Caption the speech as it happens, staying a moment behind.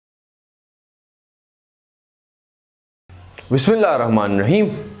Bismillah Rahman Rahim.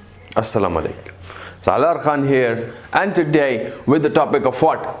 Assalamu alaikum. Salaar Khan here, and today with the topic of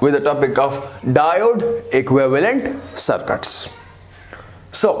what? With the topic of diode equivalent circuits.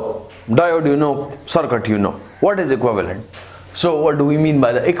 So, diode you know, circuit you know. What is equivalent? So, what do we mean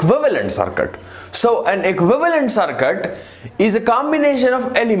by the equivalent circuit? So, an equivalent circuit is a combination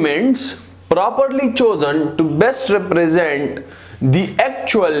of elements properly chosen to best represent the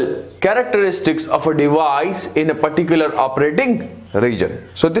actual characteristics of a device in a particular operating region.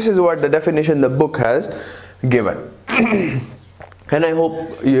 So this is what the definition the book has given. And I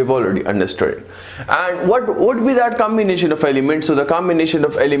hope you have already understood it. And what would be that combination of elements? So the combination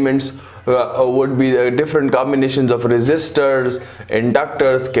of elements would be the different combinations of resistors,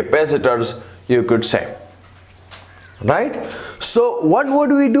 inductors, capacitors, you could say. Right? So what would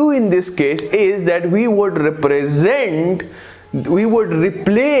we do in this case is that we would replace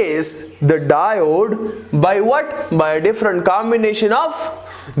the diode by what? By a different combination of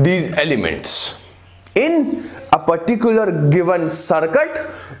these elements in a particular given circuit,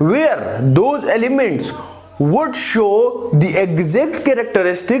 where those elements would show the exact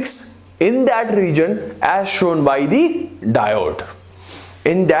characteristics in that region as shown by the diode.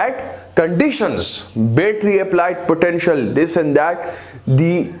 In that conditions, battery applied potential, this and that,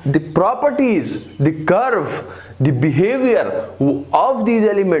 the properties, the curve, the behavior of these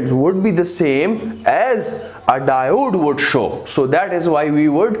elements would be the same as a diode would show. So that is why we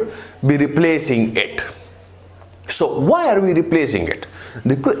would be replacing it. So why are we replacing it?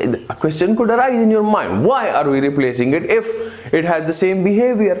 A question could arise in your mind. Why are we replacing it if it has the same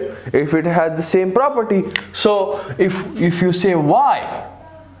behavior, if it has the same property? So if you say why,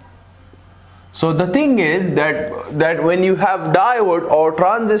 so the thing is that when you have diode or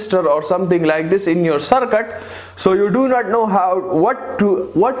transistor or something like this in your circuit, so you do not know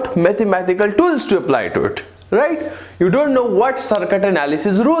what mathematical tools to apply to it, right? You don't know what circuit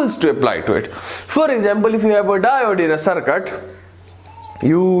analysis rules to apply to it. For example, if you have a diode in a circuit,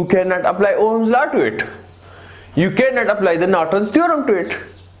 you cannot apply Ohm's law to it. You cannot apply the Norton's theorem to it.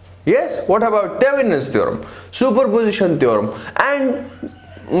 Yes, what about Thevenin's theorem, superposition theorem, and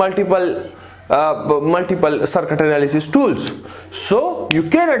multiple circuit analysis tools? So you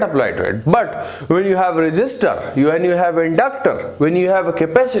cannot apply to it. But when you have resistor, when you have inductor, when you have a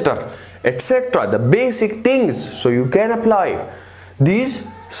capacitor, etc., the basic things, so you can apply these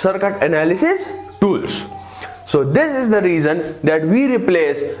circuit analysis tools. So this is the reason that we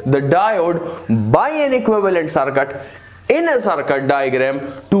replace the diode by an equivalent circuit in a circuit diagram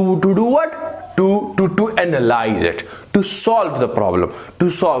to do what? To analyze it, to solve the problem, to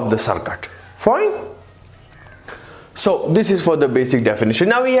solve the circuit. Fine. So this is for the basic definition.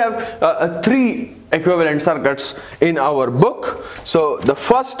 Now we have three equivalent circuits in our book. So the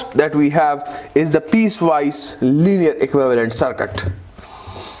first that we have is the piecewise linear equivalent circuit.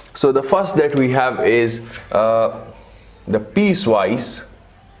 So the first that we have is the piecewise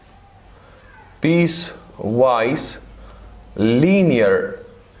linear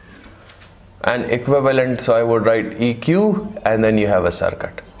and equivalent. So I would write EQ, and then you have a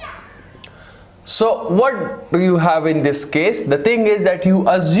circuit. So what do you have in this case? The thing is that you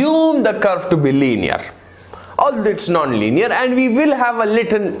assume the curve to be linear, although it's non-linear, and we will have a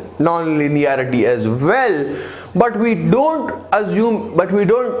little non-linearity as well, but we don't assume, but we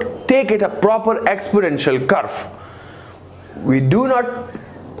don't take it a proper exponential curve. We do not,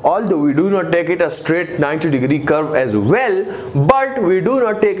 although we do not take it a straight 90-degree curve as well, but we do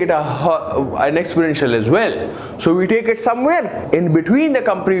not take it an exponential as well. So we take it somewhere in between the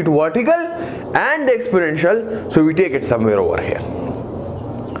complete vertical and the exponential. So we take it somewhere over here.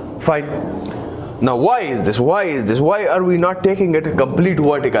 Fine. Now why is this? Why is this? Why are we not taking it a complete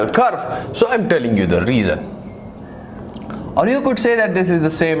vertical curve? So I'm telling you the reason. Or you could say that this is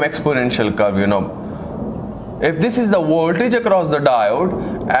the same exponential curve, you know. If this is the voltage across the diode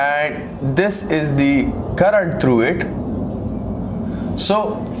and this is the current through it,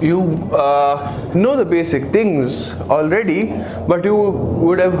 so you know the basic things already, but you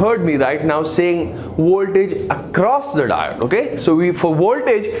would have heard me right now saying voltage across the diode. Okay, so for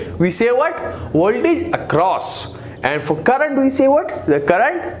voltage we say what? Voltage across, and for current we say what? The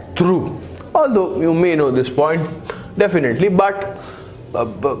current through. Although you may know this point definitely, but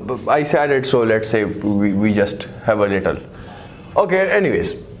I said it, so let's say we just have a little. Okay,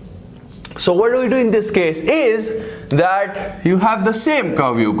 anyways, so what do we do in this case is that you have the same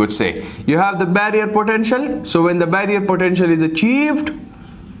curve, you could say. You have the barrier potential. So when the barrier potential is achieved,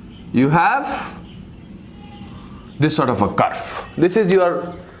 you have this sort of a curve. This is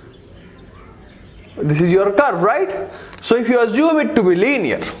your curve, right? So if you assume it to be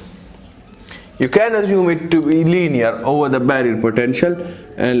linear, you can assume it to be linear over the barrier potential,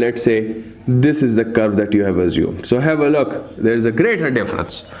 and let's say this is the curve that you have assumed. So have a look, there is a greater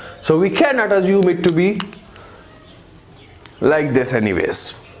difference. So we cannot assume it to be like this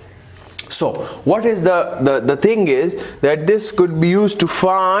anyways. So what is the thing is that this could be used to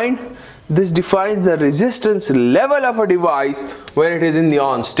find, this defines the resistance level of a device when it is in the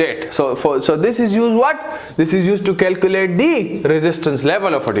on state. So this is used what? This is used to calculate the resistance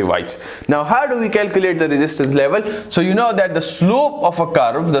level of a device. Now how do we calculate the resistance level? So you know that the slope of a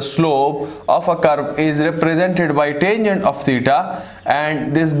curve, is represented by tangent of theta,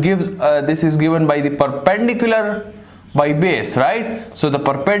 and this is given by the perpendicular by base, right? So the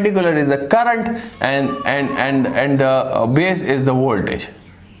perpendicular is the current and the base is the voltage,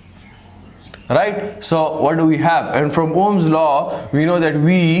 right? So what do we have? And from Ohm's law we know that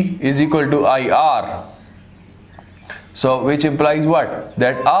V is equal to IR, so which implies what?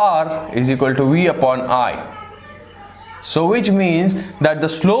 That R is equal to V upon I. So which means that the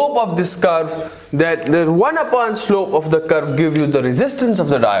slope of this curve, that the 1 upon slope of the curve gives you the resistance of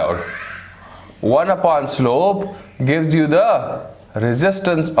the diode. 1 upon slope gives you the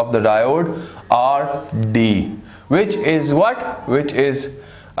resistance of the diode, RD, which is what? Which is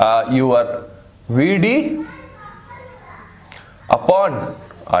your VD upon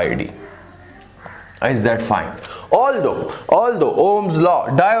ID. Is that fine? Although Ohm's law,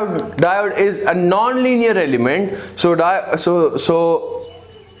 diode is a non-linear element, so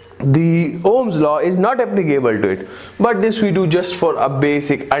the Ohm's law is not applicable to it, but this we do just for a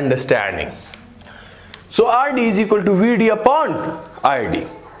basic understanding. So RD is equal to VD upon ID.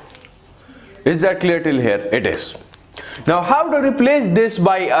 Is that clear till here? It is. Now how to replace this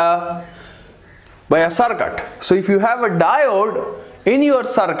by a circuit? So if you have a diode in your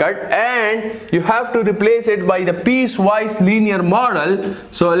circuit and you have to replace it by the piecewise linear model,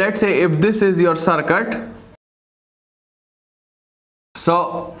 so let's say if this is your circuit,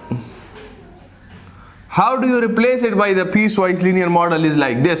 so how do you replace it by the piecewise linear model is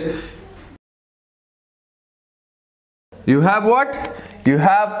like this. You have what? You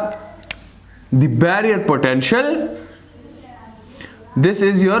have the barrier potential, this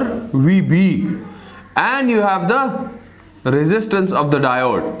is your VB, and you have the resistance of the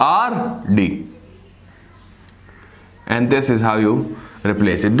diode, RD, and this is how you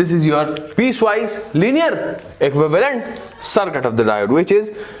replace it. This is your piecewise linear equivalent circuit of the diode, which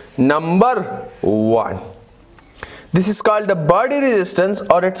is number 1. This is called the body resistance,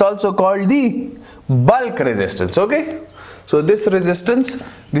 or it's also called the bulk resistance. Okay, so this resistance,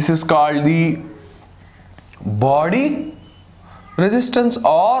 this is called the body resistance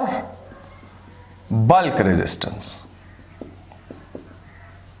or bulk resistance.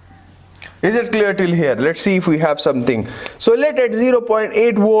 Is it clear till here? Let's see if we have something. So let at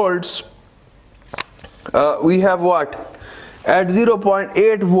 0.8 volts we have what? At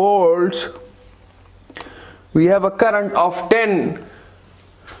 0.8 volts we have a current of 10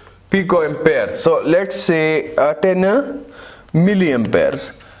 picoamperes. So let's say 10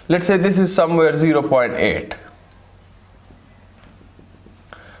 milliamperes. Let's say this is somewhere 0.8.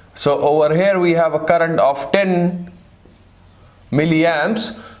 So over here we have a current of 10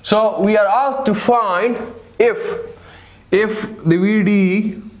 milliamps. So we are asked to find if the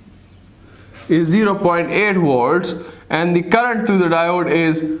VD is 0.8 volts and the current through the diode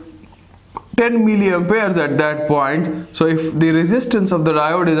is 10 milliamperes at that point. So if the resistance of the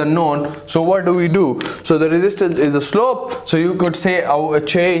diode is unknown, so what do we do? So the resistance is the slope. So you could say a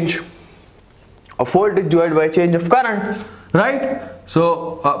change of voltage divided by change of current, right?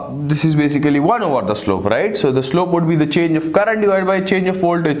 So this is basically 1 over the slope, right? So the slope would be the change of current divided by change of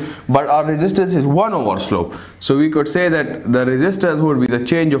voltage, but our resistance is 1 over slope. So we could say that the resistance would be the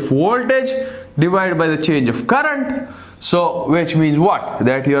change of voltage divided by the change of current. So which means what?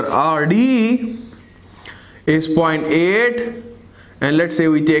 That your RD is 0.8, and let's say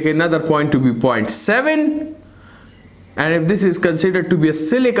we take another point to be 0.7, and if this is considered to be a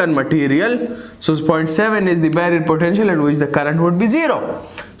silicon material, so 0.7 is the barrier potential at which the current would be 0.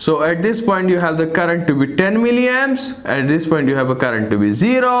 So at this point you have the current to be 10 milliamps, at this point you have a current to be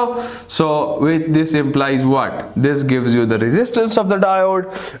 0. So with this implies what? This gives you the resistance of the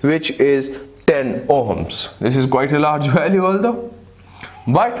diode, which is 10 ohms. This is quite a large value although,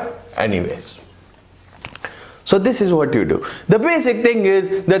 but anyways. So this is what you do. The basic thing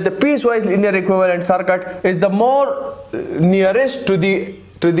is that the piecewise linear equivalent circuit is the more nearest to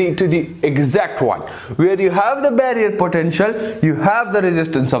the exact one, where you have the barrier potential, you have the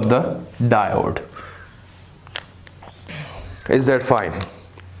resistance of the diode. Is that fine?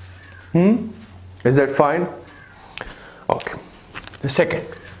 Is that fine? Okay. The second,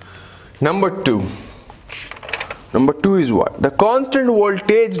 Number two. Number two is what? The constant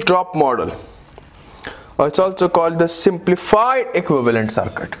voltage drop model, or it's also called the simplified equivalent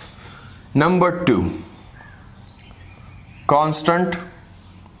circuit. Number two, constant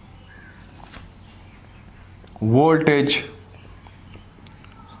voltage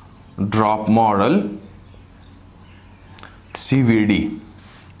drop model, CVD,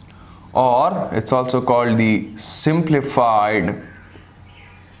 or it's also called the simplified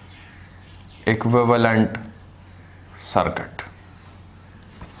equivalent circuit.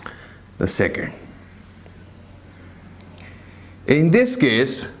 The second. In this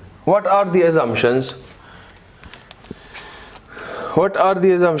case, what are the assumptions? What are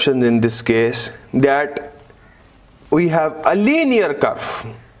the assumptions in this case? That we have a linear curve,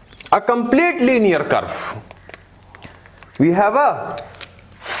 a complete linear curve. We have a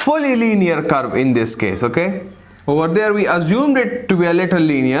fully linear curve in this case, okay? Over there we assumed it to be a little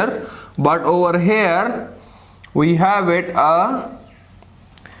linear, but over here we have it a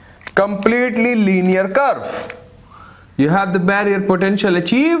completely linear curve. You have the barrier potential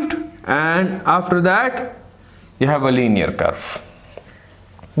achieved, and after that you have a linear curve.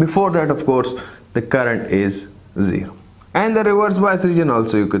 Before that, of course, the current is 0, and the reverse bias region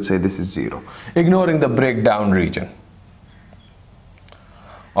also, you could say this is 0, ignoring the breakdown region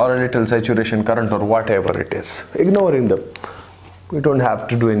or a little saturation current or whatever it is, ignoring them. We don't have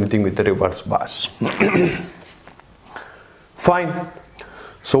to do anything with the reverse bias. Fine.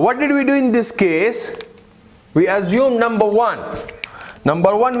 So what did we do in this case? We assumed number one,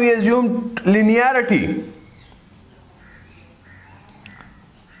 we assumed linearity,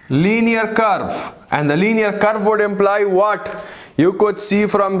 linear curve, and the linear curve would imply what? You could see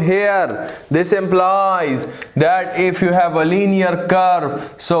from here, this implies that if you have a linear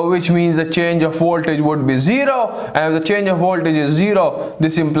curve, so which means the change of voltage would be 0, and if the change of voltage is 0,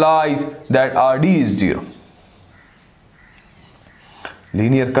 this implies that RD is 0.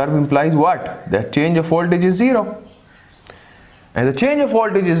 Linear curve implies what? That change of voltage is 0. And the change of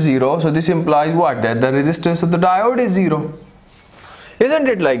voltage is 0, so this implies what? That the resistance of the diode is 0. Isn't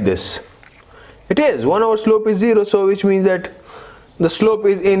it like this? It is. 1 over slope is 0, so which means that the slope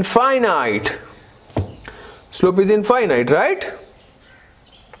is infinite. Slope is infinite, right?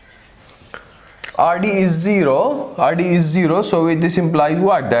 RD is 0. RD is 0, so this implies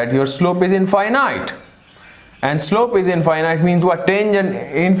what? That your slope is infinite. And slope is infinite means what? Tangent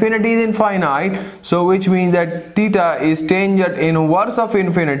infinity is infinite, so which means that theta is tangent inverse of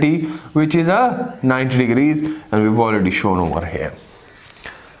infinity, which is a 90 degrees, and we've already shown over here.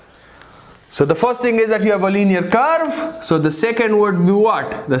 So the first thing is that you have a linear curve. So the second would be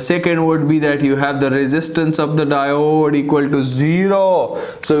what? The second would be that you have the resistance of the diode equal to 0.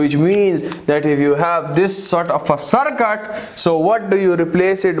 So which means that if you have this sort of a circuit, so what do you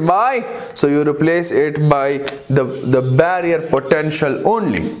replace it by? So you replace it by the barrier potential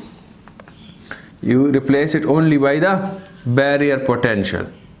only. You replace it only by the barrier potential.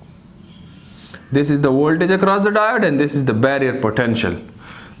 This is the voltage across the diode, and this is the barrier potential.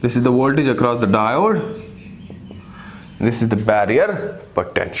 This is the voltage across the diode. This is the barrier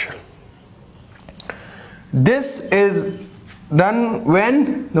potential. This is done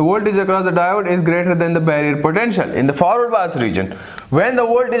when the voltage across the diode is greater than the barrier potential in the forward bias region. When the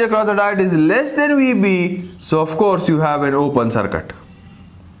voltage across the diode is less than VB, so of course you have an open circuit.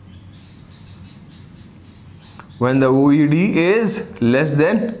 When the VD is less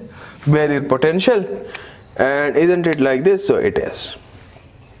than barrier potential, and isn't it like this? So it is.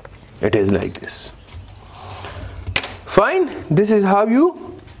 It is like this. Fine. This is how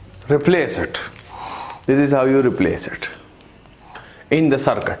you replace it. This is how you replace it in the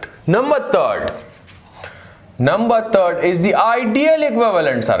circuit. Number third is the ideal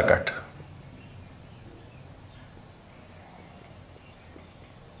equivalent circuit.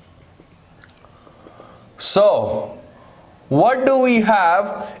 So what do we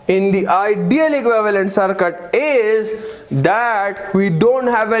have in the ideal equivalent circuit is that we don't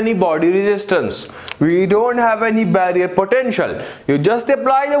have any body resistance, we don't have any barrier potential. You just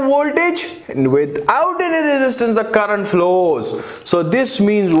apply the voltage, and without any resistance the current flows. So this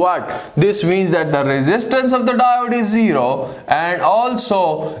means what? This means that the resistance of the diode is 0, and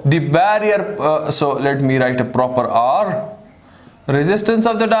also the barrier, so let me write a proper R. Resistance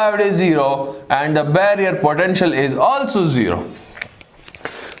of the diode is 0, and the barrier potential is also 0.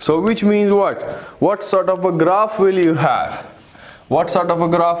 So which means what? What sort of a graph will you have? What sort of a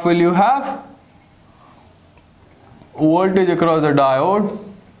graph will you have? Voltage across the diode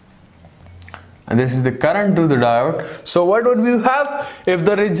and this is the current to the diode. So what would we have? If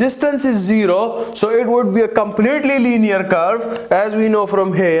the resistance is 0, so it would be a completely linear curve, as we know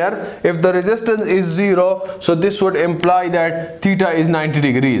from here. If the resistance is 0, so this would imply that theta is 90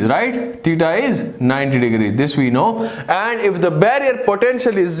 degrees, right? Theta is 90 degrees, this we know. And if the barrier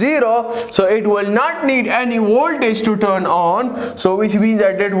potential is 0, so it will not need any voltage to turn on, so which means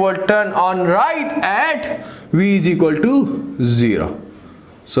that it will turn on right at V is equal to 0.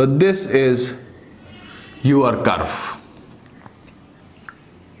 So this is your curve.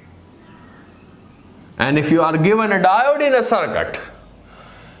 And if you are given a diode in a circuit,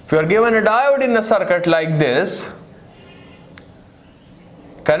 if you are given a diode in a circuit like this,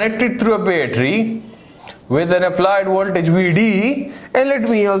 connected through a battery with an applied voltage VD, and let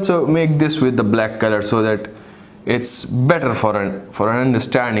me also make this with the black color so that it's better for an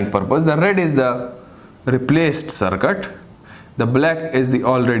understanding purpose. The red is the replaced circuit, the black is the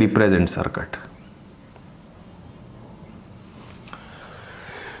already present circuit.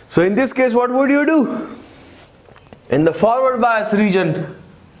 So in this case, what would you do? In the forward bias region,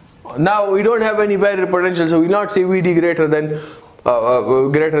 now we don't have any barrier potential, so we will not say VD greater than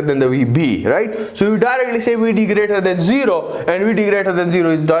the VB, right? So you directly say VD greater than 0, and VD greater than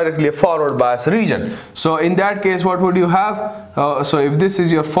 0 is directly a forward bias region. So in that case, what would you have? So if this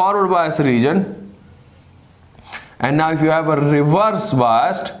is your forward bias region, and now if you have a reverse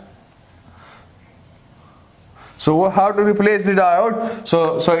biased, so how to replace the diode?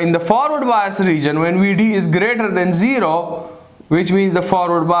 So in the forward bias region, when VD is greater than 0, which means the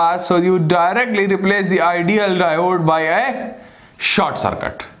forward bias, so you directly replace the ideal diode by a short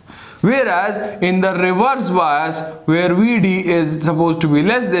circuit. Whereas in the reverse bias, where VD is supposed to be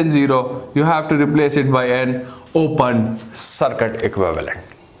less than 0, you have to replace it by an open circuit equivalent.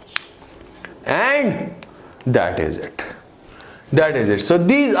 And that is it. That is it. So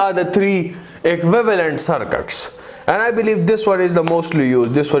these are the three equivalent circuits, and I believe this one is the mostly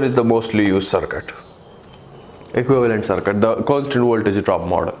used. This one is the mostly used circuit. Equivalent circuit, the constant voltage drop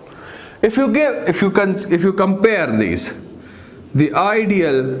model. If you compare these, the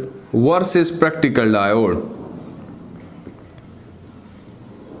ideal versus practical diode,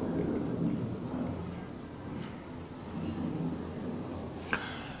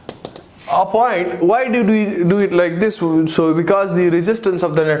 a point, why did we do it like this? So because the resistance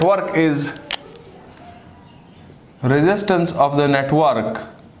of the network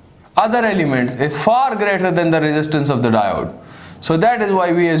other elements is far greater than the resistance of the diode. So that is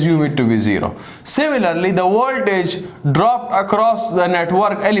why we assume it to be 0. Similarly, the voltage dropped across the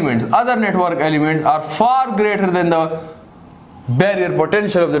network elements, other network elements, are far greater than the barrier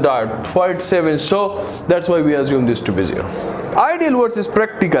potential of the diode, 0.7. So that's why we assume this to be 0. Ideal versus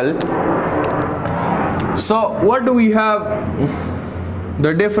practical. So what do we have?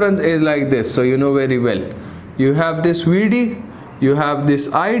 The difference is like this, so you know very well. You have this VD, you have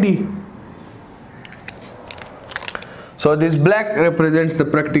this ID. So this black represents the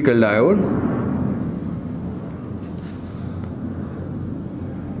practical diode.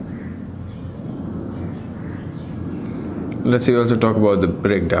 Let's also talk about the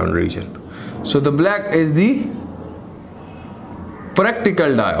breakdown region. So the black is the practical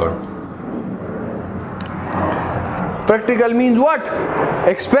diode. Practical means what?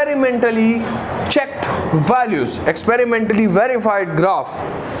 Experimentally checked values, experimentally verified graph.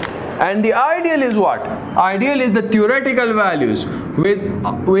 And the ideal is what? Ideal is the theoretical values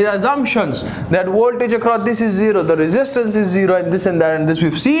with assumptions that voltage across this is 0, the resistance is 0, and this and that, and this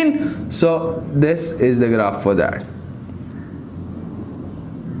we've seen. So this is the graph for that.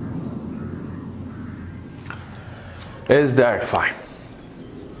 Is that fine?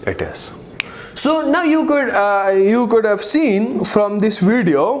 It is. So now you could have seen from this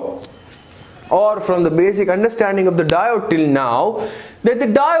video, or from the basic understanding of the diode till now, that the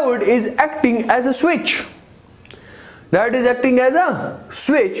diode is acting as a switch. That is acting as a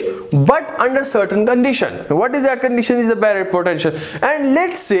switch, but under certain condition. What is that condition? Is the barrier potential. And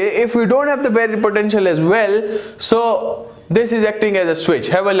let's say if we don't have the barrier potential as well, so this is acting as a switch.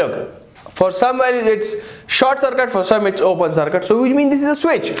 Have a look. For some values it's short circuit, for some it's open circuit. So which means this is a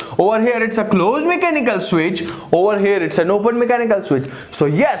switch. Over here it's a closed mechanical switch. Over here it's an open mechanical switch. So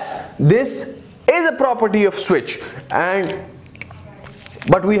yes, this is a property of switch,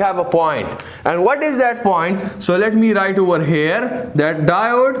 but we have a point. And what is that point? So let me write over here that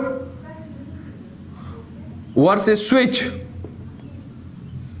diode versus switch.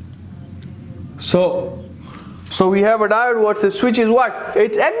 So we have a diode versus switch is what?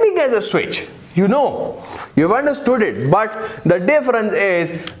 It's acting as a switch. You know, you've understood it, but the difference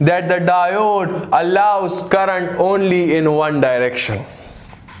is that the diode allows current only in one direction.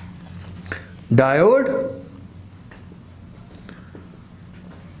 Diode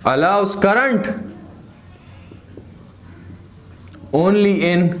allows current only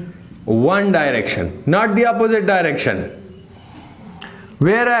in one direction, not the opposite direction.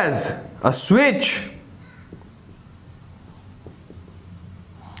 Whereas a switch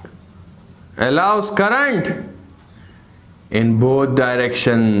allows current in both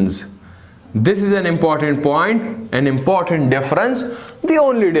directions. This is an important point, an important difference, the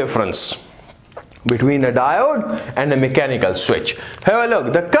only difference between a diode and a mechanical switch. Have a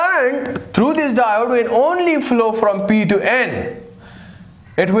look. The current through this diode will only flow from P to N.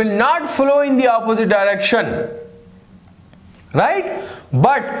 It will not flow in the opposite direction, right?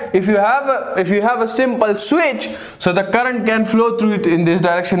 But if you have a simple switch, so the current can flow through it in this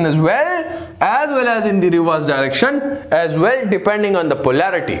direction as well as in the reverse direction as well, depending on the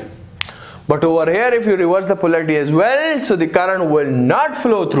polarity. But over here, if you reverse the polarity as well, so the current will not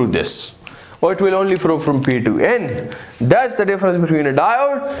flow through this, or it will only flow from P to N. That's the difference between a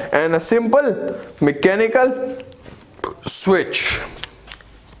diode and a simple mechanical switch.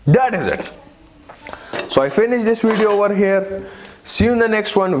 That is it. So I finished this video over here. See you in the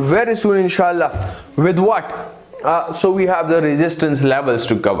next one very soon, inshallah. With what? So we have the resistance levels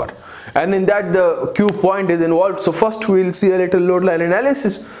to cover, and in that the Q point is involved. So first we'll see a little load line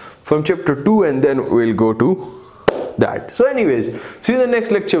analysis from chapter 2, and then we'll go to that. So anyways, see you in the next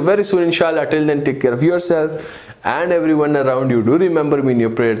lecture very soon, inshallah. Till then, take care of yourself and everyone around you. Do remember me in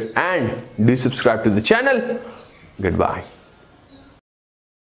your prayers and do subscribe to the channel. Goodbye.